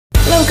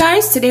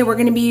Guys, today we're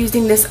going to be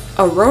using this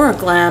Aurora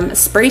Glam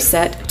spray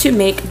set to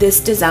make this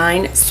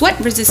design sweat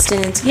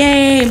resistant.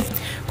 Yay!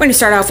 We're going to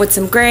start off with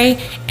some gray,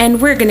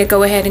 and we're going to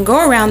go ahead and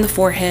go around the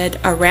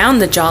forehead, around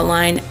the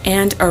jawline,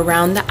 and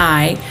around the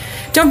eye.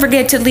 Don't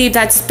forget to leave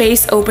that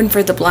space open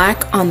for the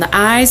black on the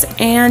eyes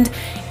and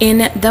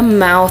in the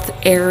mouth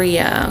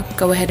area.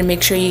 Go ahead and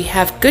make sure you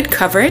have good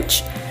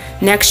coverage.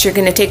 Next, you're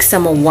going to take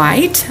some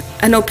white.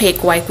 An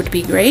opaque white would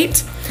be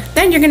great.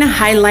 Then you're going to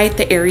highlight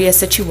the areas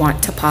that you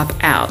want to pop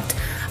out.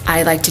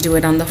 I like to do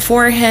it on the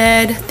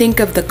forehead. Think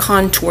of the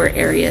contour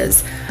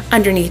areas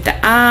underneath the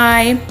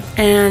eye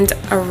and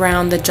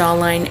around the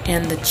jawline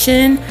and the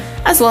chin,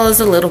 as well as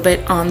a little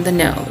bit on the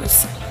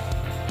nose.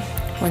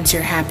 Once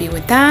you're happy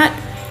with that,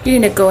 you're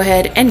going to go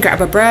ahead and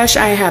grab a brush.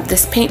 I have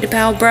this paint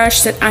pal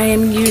brush that I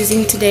am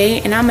using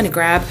today, and I'm going to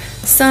grab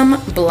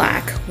some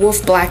black.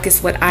 Wolf black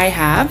is what I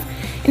have,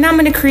 and I'm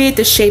going to create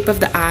the shape of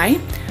the eye.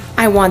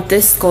 I want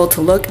this skull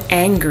to look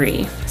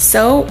angry,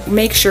 so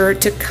make sure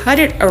to cut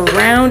it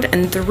around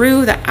and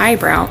through the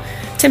eyebrow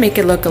to make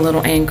it look a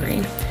little angry.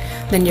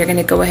 Then you're going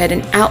to go ahead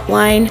and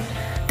outline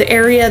the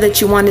area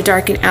that you want to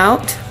darken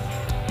out,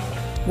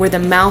 where the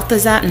mouth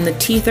is at and the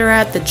teeth are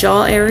at, the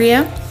jaw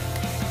area,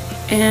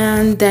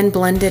 and then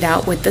blend it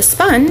out with the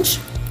sponge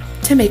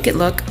to make it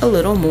look a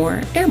little more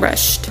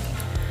airbrushed.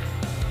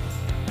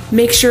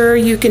 Make sure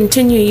you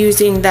continue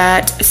using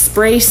that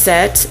spray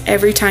set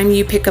every time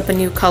you pick up a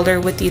new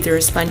color with either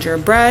a sponge or a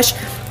brush,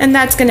 and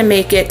that's going to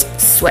make it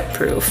sweat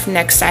proof.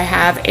 Next, I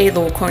have a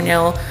Low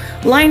Cornell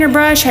liner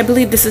brush. I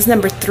believe this is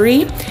number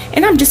 3,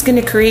 and I'm just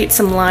going to create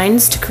some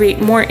lines to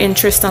create more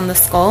interest on the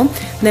skull.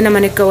 Then I'm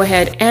going to go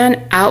ahead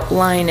and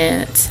outline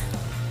it.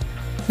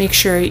 Make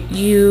sure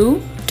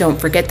you don't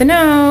forget the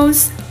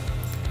nose.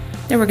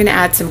 Then we're going to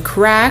add some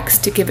cracks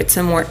to give it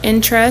some more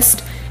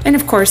interest, and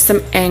of course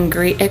some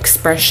angry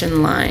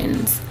expression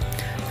lines.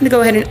 I'm going to go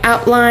ahead and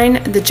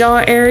outline the jaw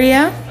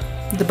area,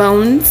 the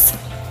bones.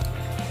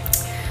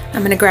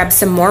 I'm going to grab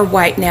some more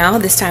white now.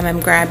 This time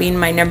I'm grabbing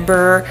my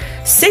number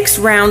 6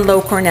 round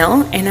Low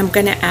Cornell, and I'm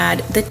going to add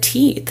the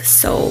teeth.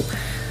 So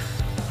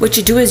what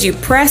you do is you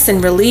press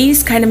and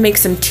release, kind of make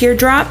some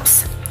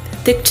teardrops,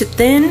 thick to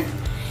thin,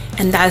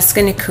 and that's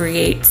going to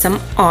create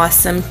some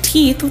awesome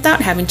teeth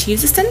without having to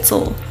use a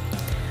stencil.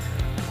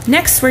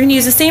 Next, we're going to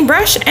use the same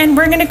brush, and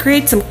we're going to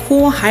create some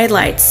cool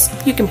highlights.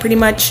 You can pretty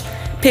much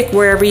pick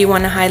wherever you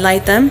want to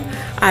highlight them.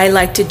 I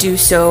like to do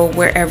so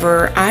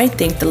wherever I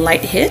think the light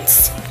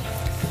hits.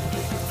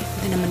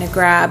 Then I'm going to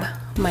grab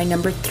my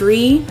number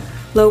 3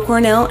 Low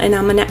Cornell, and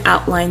I'm going to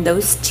outline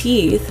those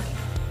teeth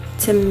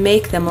to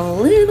make them a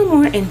little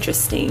more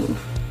interesting.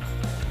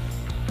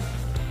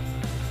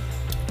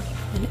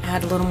 And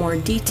add a little more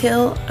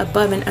detail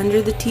above and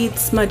under the teeth,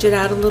 smudge it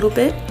out a little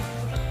bit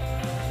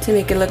to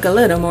make it look a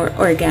little more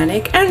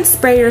organic, and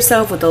spray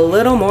yourself with a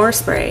little more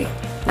spray.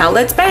 Now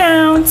let's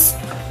bounce.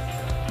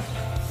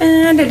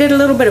 And I did a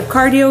little bit of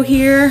cardio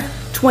here,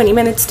 20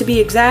 minutes to be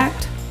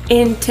exact.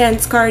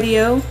 Intense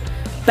cardio,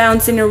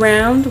 bouncing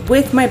around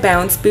with my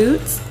bounce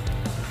boots.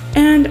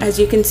 And as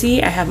you can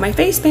see, I have my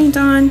face paint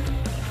on.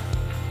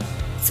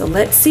 So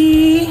let's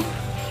see,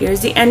 here's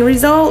the end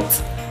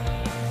result.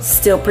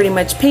 Still pretty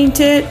much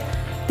painted.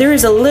 There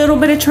is a little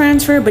bit of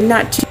transfer, but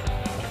not too.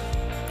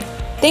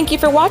 Thank you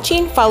for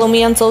watching. Follow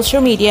me on social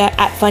media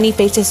at Funny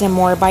Faces and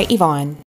More by Yvonne.